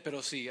razón puedo tener,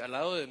 pero sí, al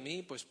lado de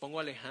mí pues pongo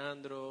a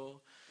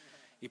Alejandro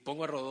y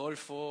pongo a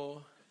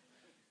Rodolfo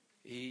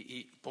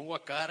y pongo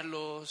a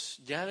Carlos,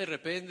 ya de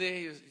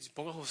repente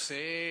pongo a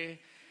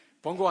José,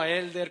 pongo a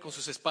Elder con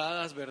sus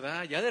espadas,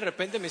 ¿verdad? Ya de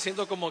repente me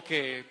siento como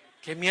que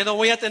 ¿qué miedo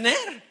voy a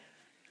tener?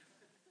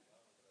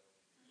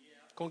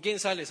 ¿Con quién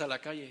sales a la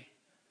calle?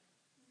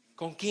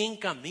 ¿Con quién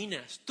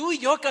caminas? Tú y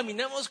yo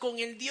caminamos con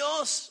el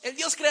Dios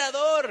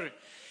creador.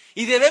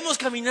 Y debemos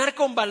caminar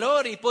con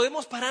valor y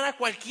podemos parar a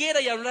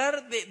cualquiera y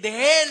hablar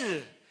de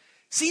Él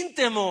sin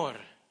temor.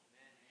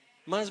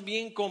 Más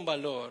bien con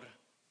valor.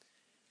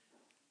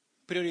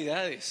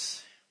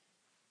 Prioridades.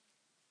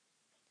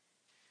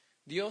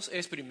 Dios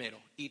es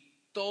primero y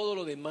todo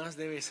lo demás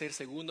debe ser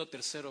segundo,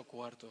 tercero,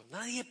 cuarto.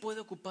 Nadie puede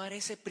ocupar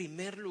ese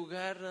primer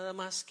lugar nada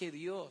más que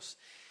Dios.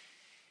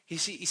 Y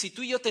si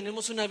tú y yo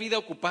tenemos una vida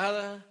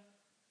ocupada,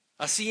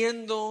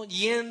 haciendo,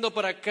 yendo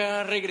para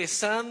acá,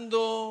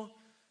 regresando,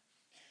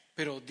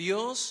 pero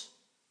Dios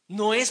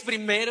no es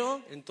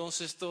primero,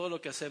 entonces todo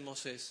lo que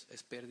hacemos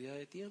es pérdida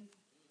de tiempo.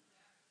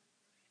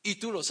 Y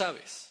tú lo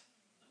sabes,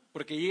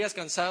 porque llegas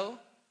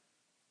cansado,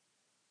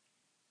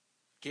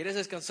 quieres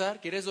descansar,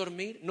 quieres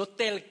dormir, no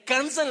te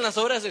alcanzan las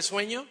horas de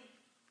sueño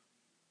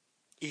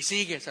y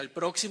sigues al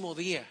próximo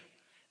día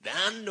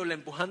dándole,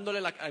 empujando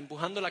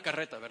la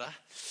carreta, ¿verdad?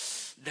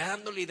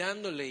 Dándole y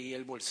dándole y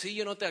el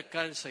bolsillo no te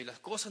alcanza y las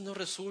cosas no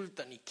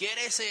resultan y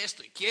quieres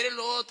esto y quieres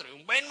lo otro y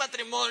un buen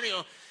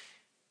matrimonio.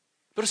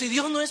 Pero si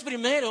Dios no es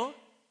primero,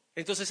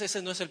 entonces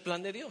ese no es el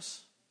plan de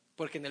Dios.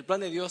 Porque en el plan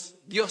de Dios,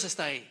 Dios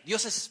está ahí.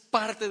 Dios es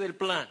parte del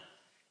plan.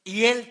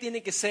 Y Él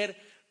tiene que ser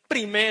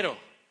primero,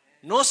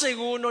 no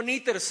segundo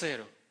ni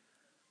tercero.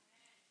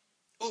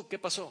 ¿Qué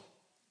pasó?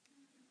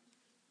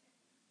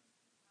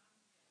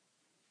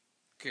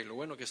 Que lo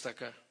bueno que está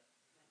acá.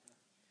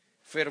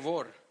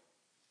 Fervor.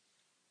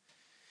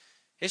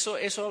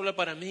 Eso habla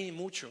para mí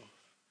mucho.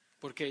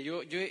 Porque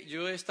yo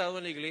he estado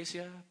en la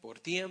iglesia por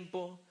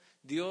tiempo.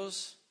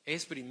 Dios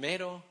es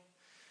primero.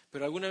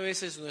 Pero algunas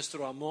veces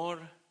nuestro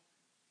amor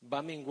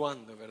va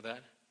menguando,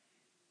 ¿verdad?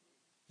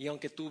 Y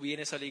aunque tú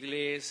vienes a la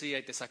iglesia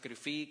y te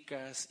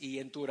sacrificas y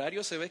en tu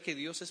horario se ve que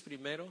Dios es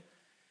primero,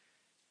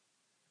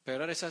 pero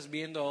ahora estás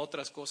viendo a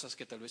otras cosas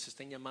que tal vez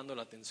estén llamando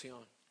la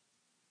atención.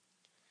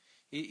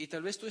 Y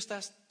tal vez tú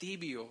estás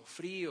tibio,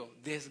 frío,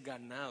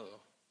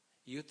 desganado.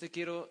 Y yo te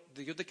quiero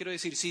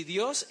decir, si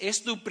Dios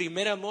es tu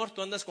primer amor,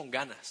 tú andas con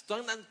ganas, tú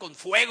andas con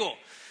fuego,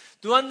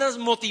 tú andas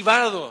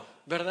motivado,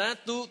 ¿verdad?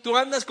 Tú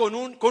andas con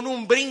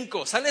un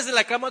brinco, sales de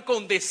la cama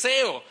con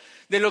deseo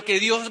de lo que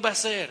Dios va a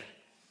hacer.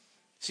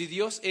 Si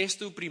Dios es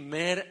tu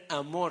primer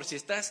amor, si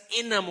estás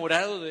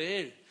enamorado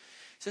de Él.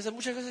 Hay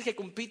muchas cosas que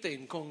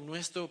compiten con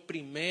nuestro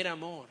primer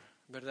amor,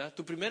 ¿verdad?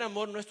 Tu primer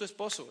amor no es tu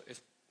esposo,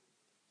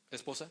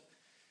 esposa.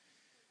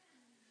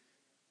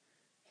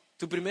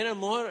 Tu primer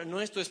amor no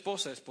es tu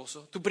esposa,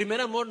 esposo. Tu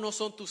primer amor no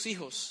son tus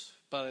hijos,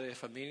 padre de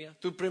familia.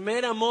 Tu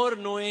primer amor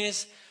no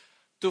es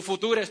tu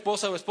futura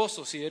esposa o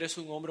esposo, si eres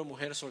un hombre o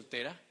mujer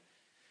soltera.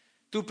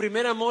 Tu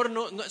primer amor,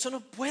 eso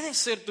no puede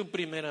ser tu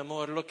primer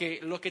amor. Lo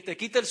que te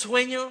quita el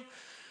sueño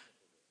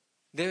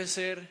debe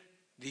ser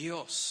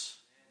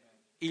Dios.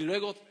 Y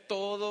luego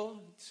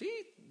todo, sí,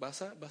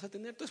 vas a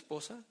tener tu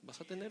esposa,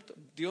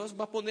 Dios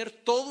va a poner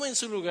todo en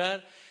su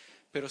lugar,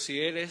 pero si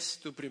Él es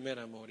tu primer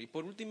amor. Y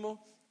por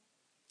último,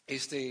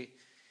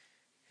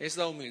 es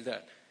la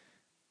humildad.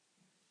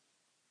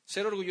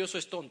 Ser orgulloso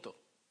es tonto.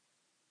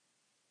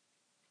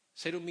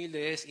 Ser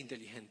humilde es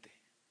inteligente.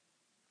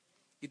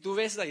 Y tú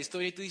ves la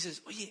historia y tú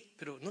dices, oye,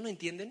 pero ¿no lo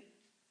entienden?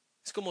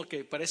 Es como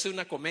que parece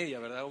una comedia,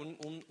 ¿verdad?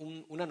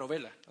 Una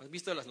novela. ¿Has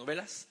visto las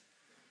novelas?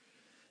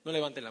 No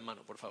levanten la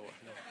mano, por favor.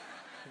 No.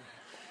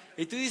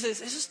 Y tú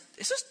dices,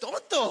 eso es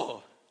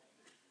tonto.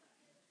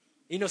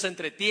 Y nos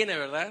entretiene,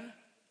 ¿verdad?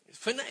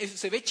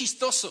 Se ve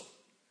chistoso.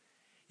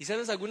 Y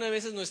sabes, algunas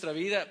veces nuestra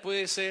vida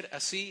puede ser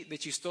así de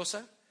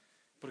chistosa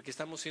porque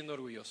estamos siendo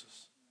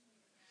orgullosos.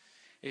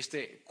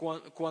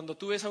 Cuando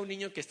tú ves a un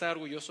niño que está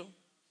orgulloso,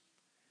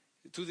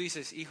 tú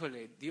dices,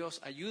 híjole, Dios,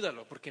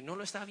 ayúdalo, porque no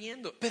lo está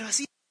viendo. Pero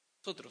así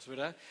nosotros,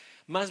 ¿verdad?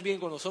 Más bien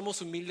cuando somos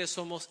humildes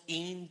somos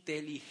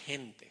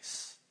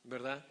inteligentes,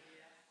 ¿verdad?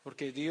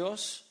 Porque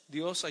Dios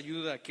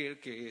ayuda a aquel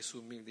que es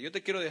humilde. Yo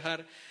te quiero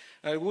dejar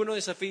algunos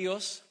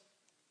desafíos.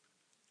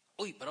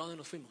 Uy, ¿para dónde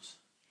nos fuimos?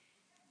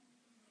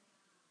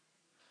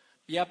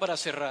 Ya para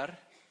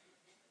cerrar,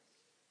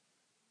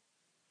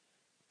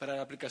 para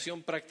la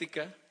aplicación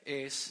práctica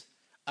es,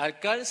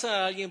 alcanza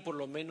a alguien por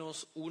lo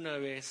menos una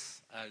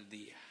vez al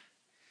día.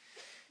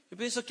 Yo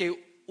pienso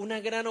que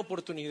una gran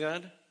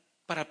oportunidad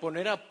para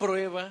poner a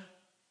prueba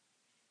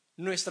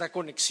nuestra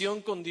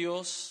conexión con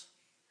Dios,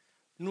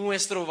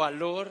 nuestro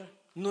valor,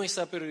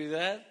 nuestra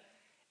prioridad,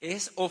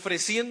 es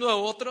ofreciendo a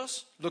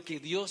otros lo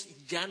que Dios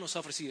ya nos ha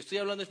ofrecido. Estoy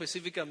hablando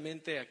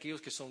específicamente a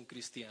aquellos que son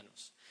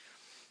cristianos.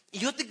 Y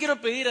yo te quiero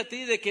pedir a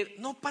ti de que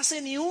no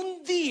pase ni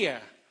un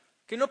día,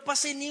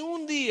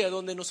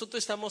 donde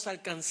nosotros estamos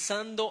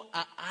alcanzando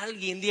a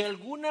alguien de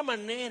alguna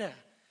manera,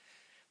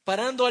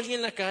 parando a alguien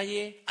en la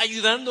calle,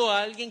 ayudando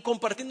a alguien,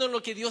 compartiendo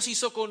lo que Dios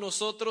hizo con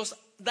nosotros,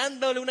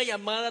 dándole una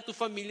llamada a tu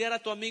familiar,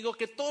 a tu amigo,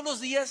 que todos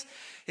los días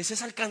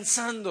estés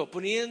alcanzando,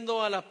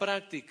 poniendo a la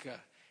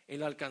práctica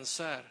el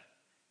alcanzar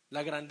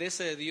la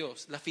grandeza de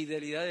Dios, la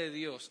fidelidad de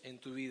Dios en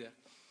tu vida.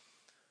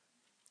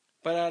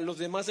 Para los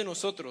demás de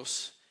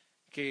nosotros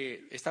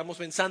que estamos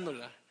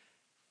pensándola,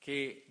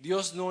 que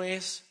Dios no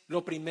es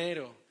lo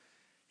primero,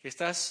 que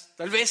estás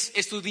tal vez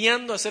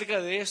estudiando acerca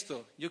de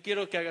esto, yo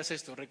quiero que hagas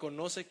esto.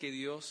 Reconoce que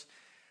Dios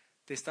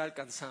te está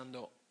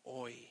alcanzando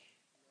hoy.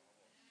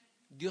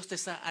 Dios te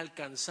está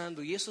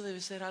alcanzando y eso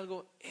debe ser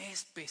algo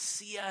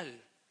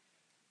especial.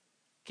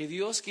 Que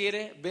Dios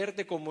quiere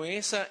verte como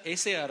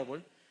ese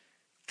árbol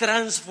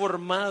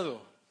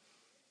transformado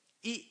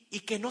Y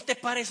que no te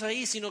pares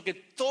ahí, sino que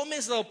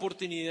tomes la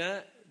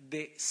oportunidad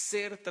de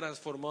ser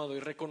transformado y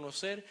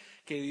reconocer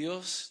que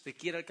Dios te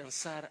quiere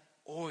alcanzar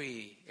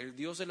hoy, el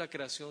Dios de la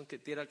creación que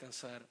te quiere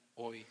alcanzar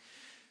hoy.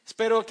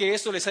 Espero que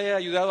esto les haya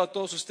ayudado a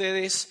todos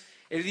ustedes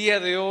el día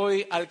de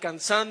hoy,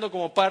 alcanzando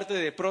como parte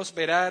de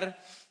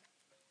prosperar.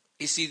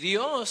 Y si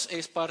Dios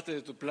es parte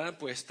de tu plan,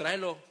 pues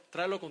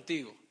tráelo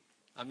contigo.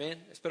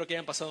 Amén. Espero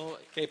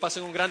que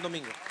pasen un gran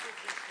domingo.